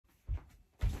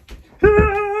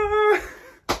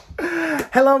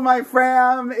Hello, my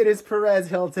fam. It is Perez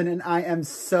Hilton, and I am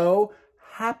so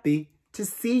happy to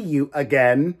see you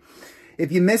again.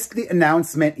 If you missed the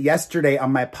announcement yesterday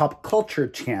on my pop culture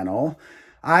channel,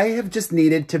 I have just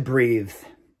needed to breathe.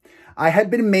 I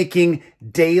had been making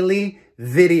daily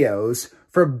videos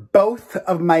for both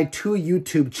of my two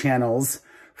YouTube channels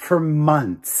for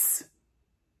months.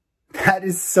 That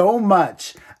is so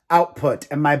much output,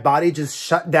 and my body just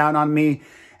shut down on me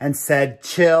and said,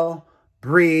 chill,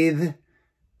 breathe,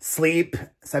 sleep.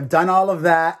 So I've done all of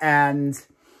that, and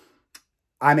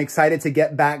I'm excited to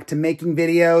get back to making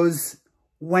videos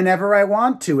whenever I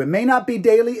want to. It may not be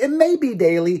daily. It may be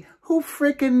daily. Who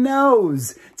freaking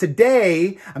knows?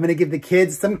 Today, I'm going to give the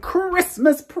kids some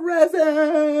Christmas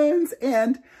presents,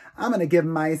 and I'm going to give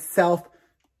myself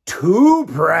 2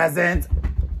 presents.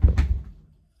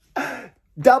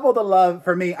 Double the love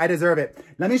for me. I deserve it.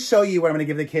 Let me show you what I'm going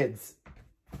to give the kids.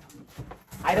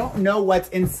 I don't know what's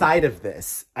inside of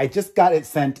this. I just got it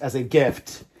sent as a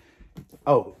gift.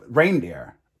 Oh,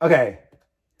 reindeer. Okay.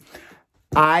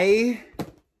 Oh,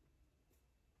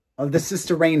 this is just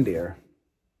a reindeer.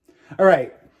 All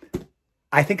right.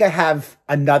 I think I have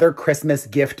another Christmas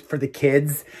gift for the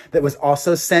kids that was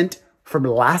also sent from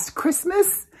last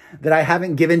Christmas that I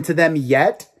haven't given to them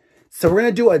yet. So we're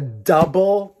going to do a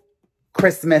double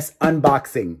Christmas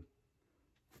unboxing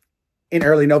in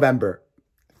early November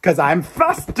because I'm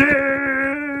festive.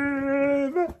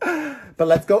 But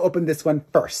let's go open this one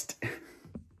first.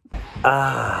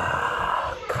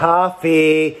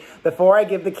 Coffee. Before I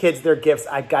give the kids their gifts,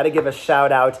 I got to give a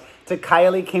shout out to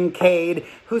Kylie Kincaid,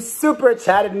 who super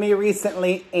chatted me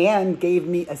recently and gave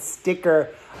me a sticker.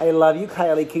 I love you,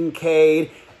 Kylie Kincaid.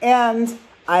 And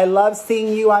I love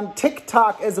seeing you on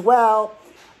TikTok as well.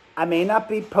 I may not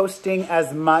be posting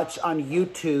as much on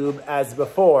YouTube as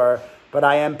before, but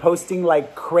I am posting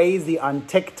like crazy on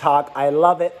TikTok. I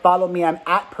love it. Follow me. I'm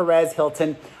at Perez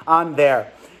Hilton on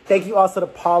there. Thank you also to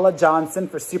Paula Johnson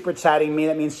for super chatting me.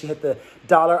 That means she hit the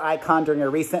dollar icon during a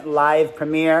recent live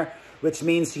premiere, which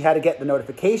means she had to get the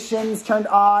notifications turned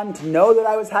on to know that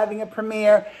I was having a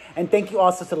premiere. And thank you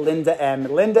also to Linda M.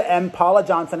 Linda M, Paula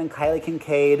Johnson, and Kylie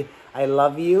Kincaid. I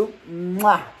love you.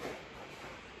 Mwah.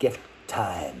 Gift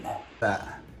time.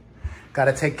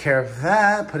 Gotta take care of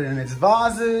that. Put it in its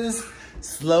vases.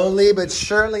 Slowly but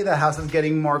surely, the house is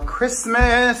getting more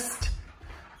Christmas.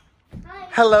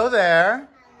 Hello there.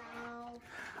 Hello.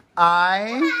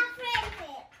 I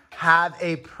have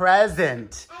a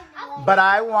present, but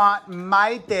I want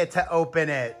Maite to open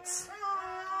it.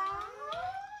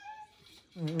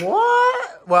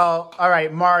 What? Well, all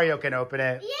right, Mario can open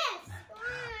it. Yes.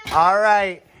 All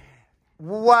right.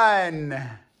 1,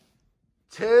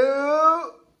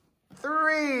 2,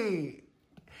 3.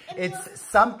 It's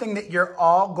something that you're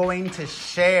all going to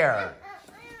share.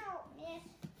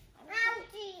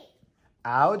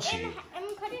 Ouchie.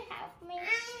 Could you help me?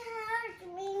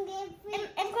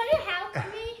 Could you help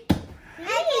me?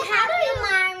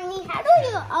 How do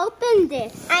you open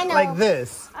this? I know. Like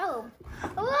this. Oh.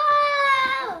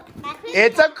 Whoa!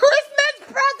 It's a Christmas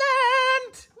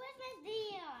present! Christmas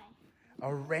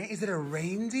deer. Is it a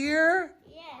reindeer?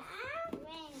 Yes.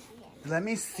 Reindeer. Let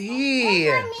me see.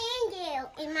 Reindeer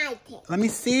in my team. Let me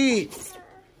see.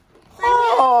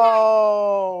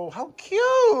 Oh, how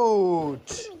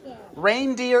cute.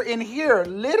 Reindeer in here,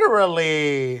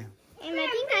 literally. And I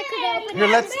think I could open Here,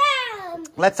 it.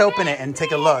 let's open it and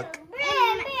take a look.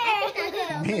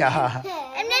 Mia,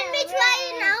 And then we try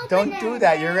and open don't do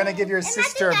that. You're going to give your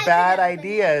sister bad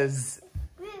ideas.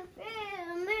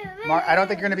 I don't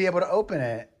think you're going to be able to open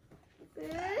it.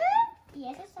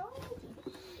 Yes, it's so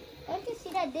easy. Don't you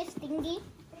see that this thingy?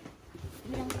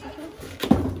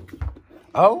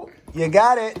 Oh, you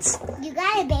got it. You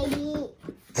got it, baby.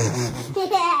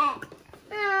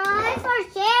 Oh, it's for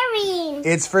sharing.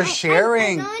 It's for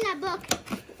sharing. I saw in a book.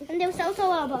 And there was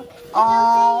also a book. Oh,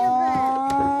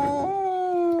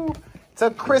 it's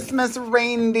a Christmas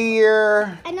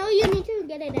reindeer. I know you need to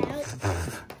get it out.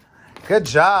 Good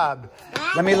job.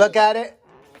 Let me look at it.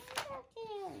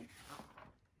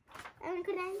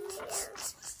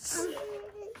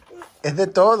 Es de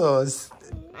todos.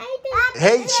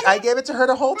 Hey, I gave it to her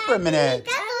to hold for a minute.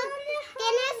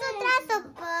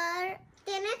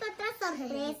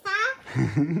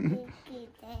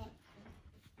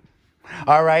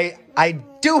 All right, I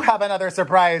do have another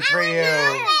surprise for you.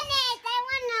 I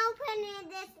want to open it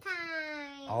this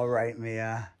time. All right,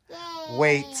 Mia. Yay.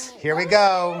 Wait, here we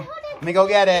go. Let me go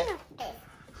get it.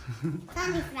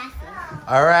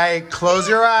 All right, close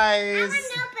your eyes. I want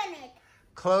to open it.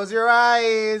 Close your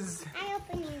eyes. I'm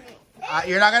opening it.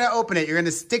 You're not going to open it. You're going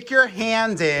to stick your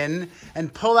hand in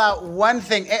and pull out one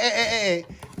thing.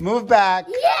 Move back.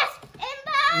 Yes!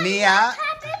 And Mia. what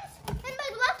happens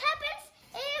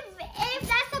if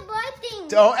that's a boy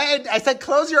thing? Oh, Ed, I said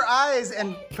close your eyes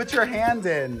and put your hand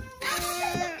in. That's a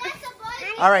boy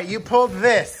thing. All right, you pulled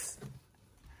this.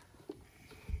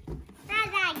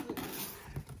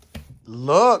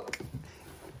 Look.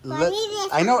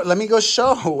 I know. Let me go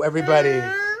show everybody.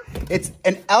 It's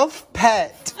an elf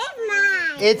pet. It's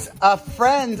mine. It's a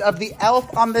friend of the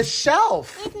elf on the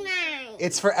shelf. It's mine.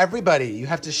 It's for everybody. You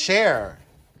have to share.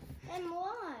 And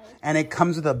why? And it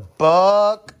comes with a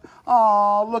book.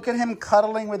 Oh, look at him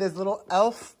cuddling with his little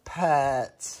elf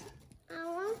pet. I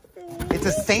want to. It's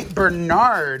a Saint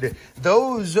Bernard.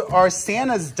 Those are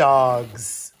Santa's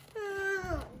dogs.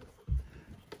 Oh,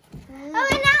 and now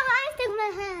I stick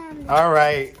my hand. All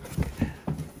right.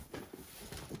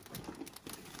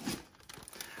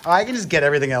 Oh, I can just get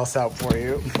everything else out for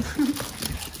you.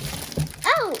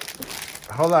 Oh.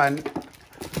 Hold on.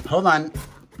 Hold on.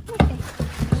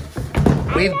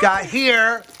 We've got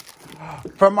here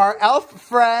from our elf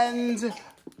friend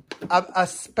a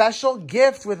special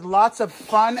gift with lots of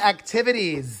fun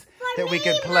activities that we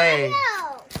could play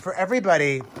for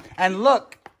everybody. And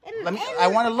look, I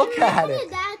want to look at it.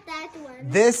 That one.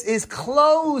 This is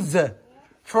clothes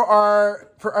for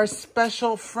our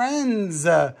special friends.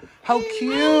 How cute! You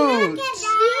know that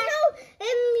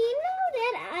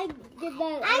I did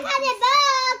that. I got a book.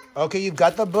 Okay, you've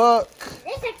got the book.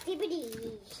 There's activities.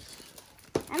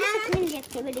 I'm not doing the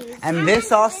activities. And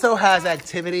this also has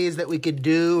activities that we could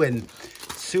do and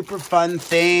super fun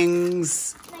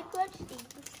things. Like what things?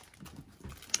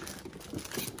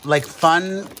 Like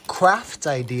fun craft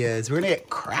ideas. We're gonna get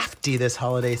crafty this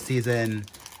holiday season.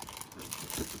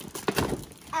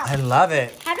 I love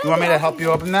it. You want me to help you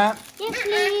open that? Yes,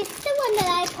 please. The one that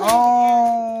I put.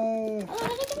 Oh.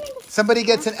 Somebody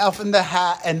gets an elf in the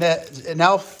hat and an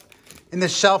elf in the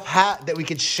shelf hat that we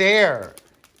could share.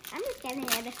 I'm just getting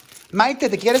it. Maite,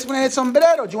 ¿te quieres poner el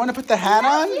sombrero? Do you want to put the hat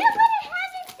on? You put a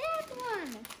hat in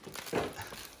that one.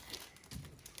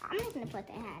 I'm just gonna put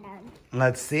the hat on.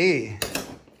 Let's see.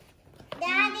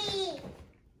 Daddy.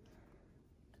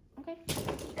 Okay.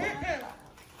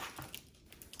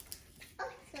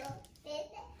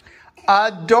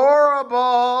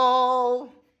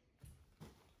 Adorable.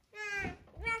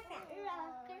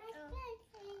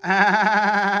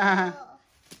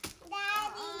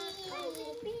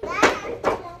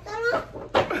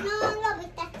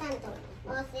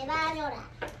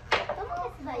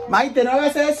 Maite, no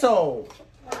hagas eso.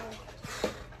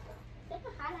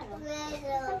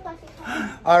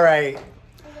 All right.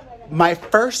 My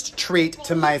first treat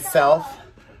to myself.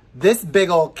 This big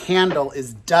old candle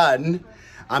is done.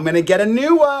 I'm going to get a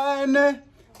new one.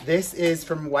 This is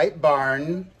from White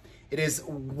Barn. It is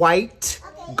white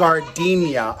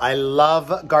gardenia. I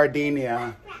love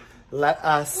gardenia. Let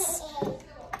us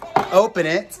open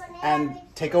it and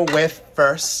take a whiff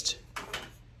first.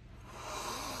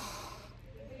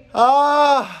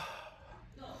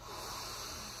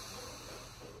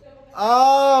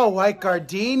 Oh, white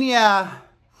gardenia.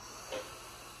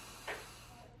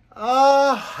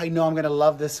 Oh, I know I'm going to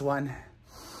love this one.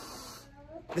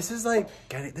 This is like,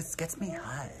 this gets me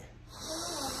high.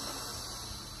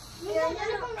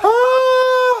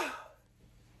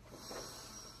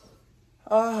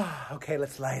 Okay,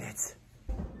 let's light it.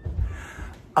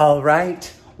 All right,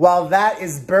 while that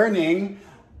is burning,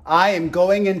 I am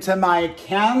going into my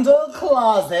candle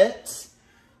closet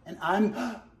and I'm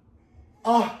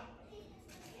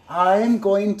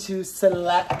going to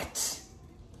select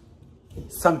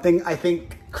something I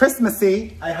think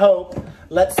Christmassy, I hope.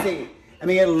 Let's see. I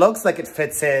mean, it looks like it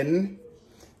fits in.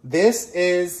 This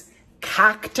is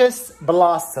cactus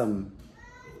blossom.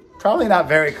 Probably not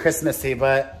very Christmassy,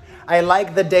 but I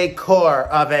like the decor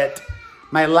of it.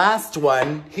 My last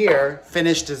one here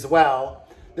finished as well.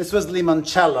 This was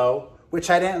limoncello, which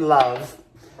I didn't love.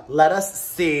 Let us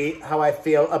see how I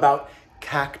feel about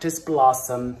cactus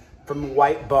blossom from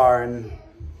White Barn.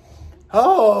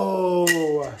 Oh.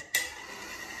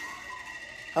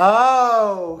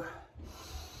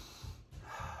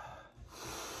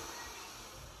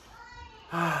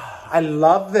 I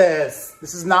love this.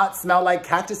 This does not smell like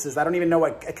cactuses. I don't even know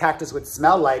what a cactus would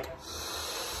smell like.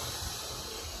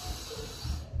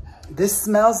 This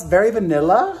smells very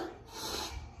vanilla,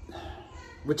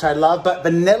 which I love, but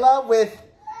vanilla with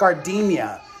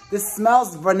gardenia. This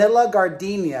smells vanilla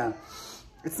gardenia.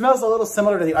 It smells a little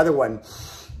similar to the other one.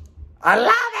 I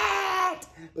love it!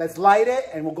 Let's light it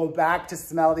and we'll go back to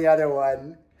smell the other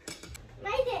one.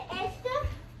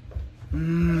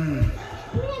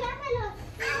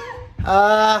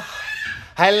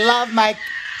 I love my...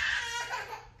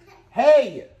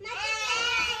 Hey!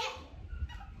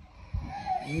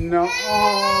 No.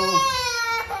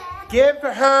 Give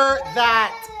her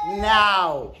that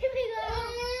now.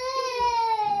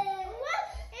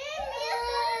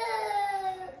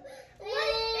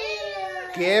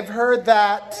 Give her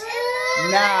that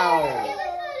now.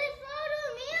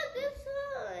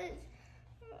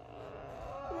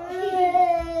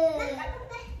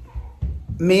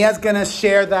 Mia's gonna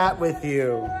share that with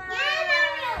you.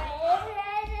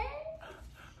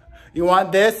 You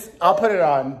want this? I'll put it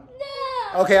on.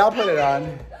 Okay, I'll put it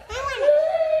on.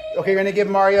 Okay, you're gonna give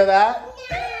Mario that?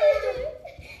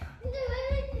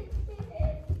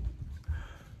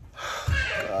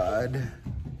 God.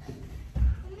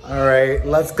 All right,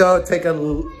 let's go take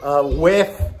a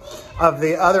whiff of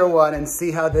the other one and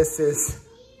see how this is.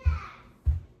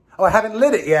 Oh, I haven't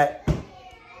lit it yet.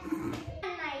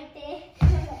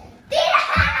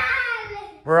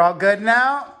 We're all good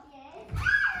now?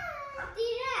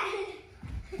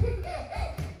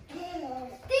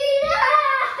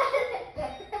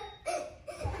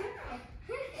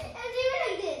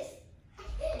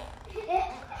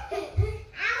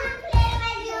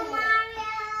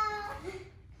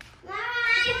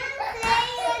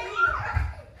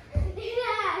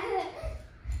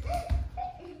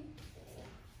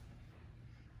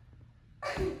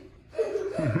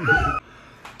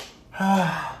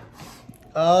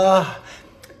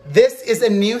 This is a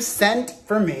new scent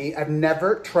for me. I've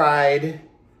never tried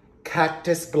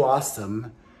Cactus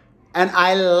Blossom, and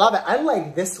I love it. I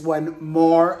like this one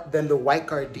more than the White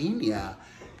Gardenia.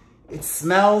 It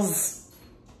smells,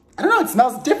 I don't know, it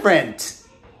smells different.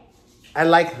 I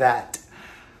like that.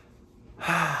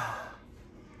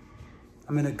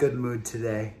 I'm in a good mood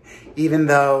today, even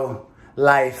though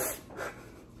life,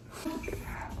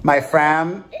 my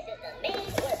fam.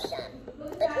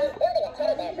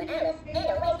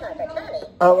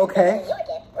 Oh, okay.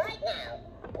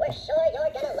 We're sure you're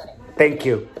gonna love it. Thank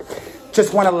you.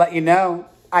 Just want to let you know,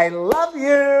 I love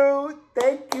you.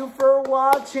 Thank you for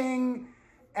watching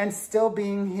and still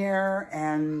being here.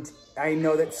 And I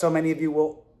know that so many of you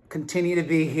will continue to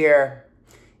be here.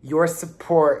 Your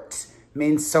support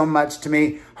means so much to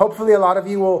me. Hopefully a lot of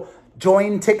you will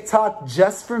join TikTok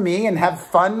just for me and have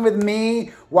fun with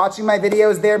me, watching my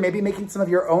videos there, maybe making some of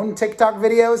your own TikTok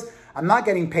videos. I'm not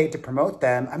getting paid to promote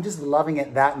them. I'm just loving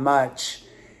it that much.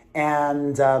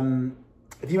 And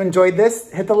if you enjoyed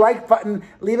this, hit the like button,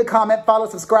 leave a comment, follow,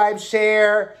 subscribe,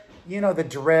 share. You know the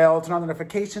drill. Turn on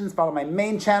notifications, follow my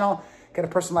main channel. Get a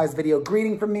personalized video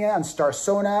greeting from me on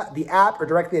Starsona, the app, or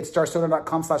directly at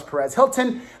starsona.com/Perez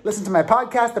Hilton. Listen to my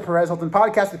podcast, the Perez Hilton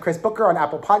Podcast with Chris Booker on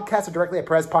Apple Podcasts, or directly at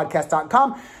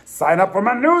perezpodcast.com. Sign up for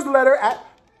my newsletter at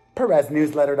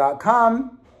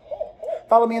pereznewsletter.com.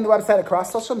 Follow me on the website across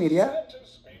social media. Santa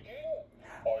speaking.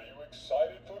 Are you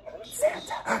excited for Christmas?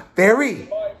 Santa, very.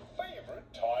 My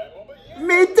favorite time of the year.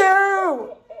 Me too.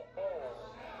 I'll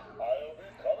be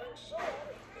coming soon.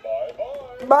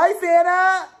 Bye-bye. Bye,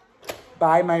 Santa.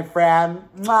 Bye, my friend.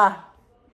 Mwah.